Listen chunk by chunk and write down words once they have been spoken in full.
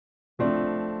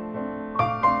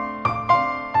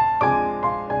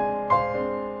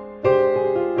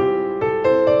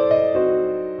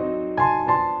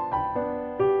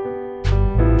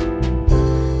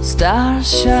Stars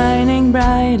shining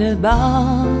bright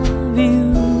above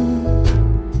you.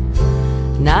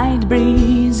 Night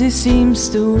breeze seems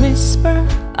to whisper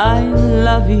I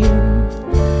love you.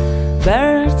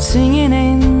 Birds singing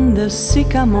in the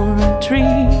sycamore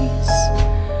trees.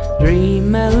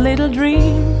 Dream a little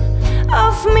dream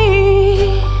of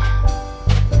me.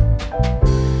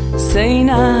 Say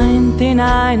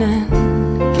 99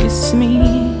 and kiss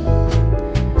me.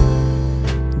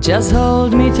 Just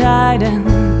hold me tight and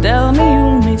tell me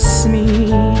you'll miss me.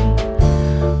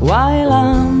 While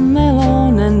I'm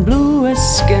alone and blue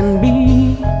as can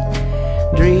be,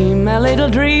 dream a little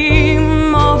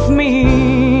dream of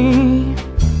me.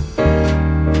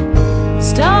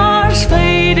 Stars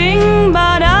fading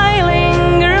but I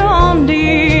linger on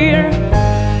dear,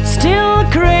 still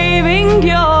craving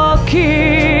your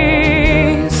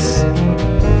kiss.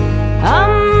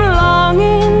 I'm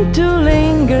longing to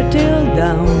linger till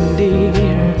down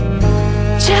dear,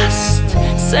 just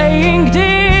saying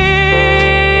this.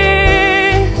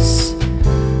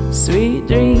 Sweet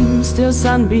dreams till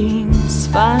sunbeams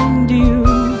find you.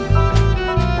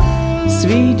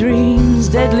 Sweet dreams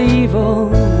that leave all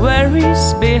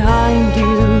worries behind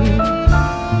you.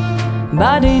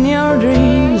 But in your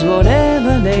dreams,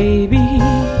 whatever they be,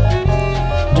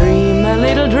 dream a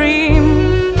little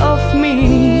dream of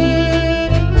me.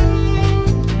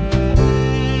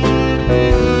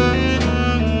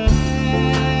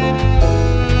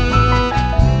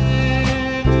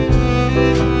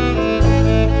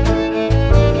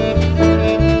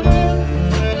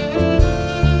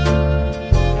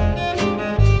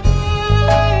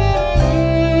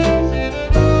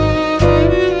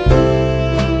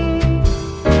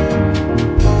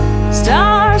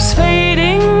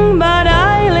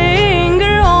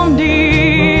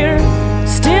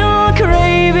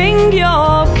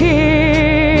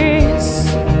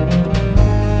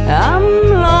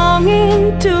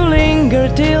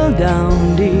 Till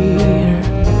down dear,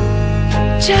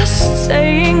 just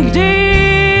saying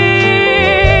this.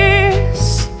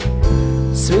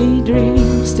 Sweet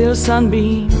dreams till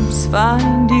sunbeams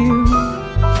find you.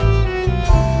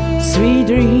 Sweet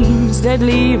dreams that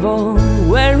leave all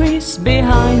worries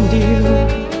behind you.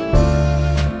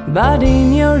 But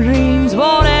in your dreams,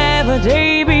 whatever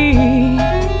they be,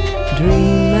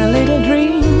 dream a little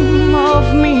dream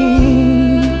of me.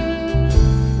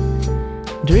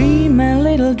 Dream a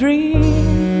little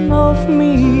dream of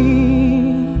me.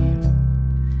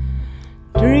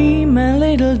 Dream a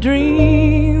little dream.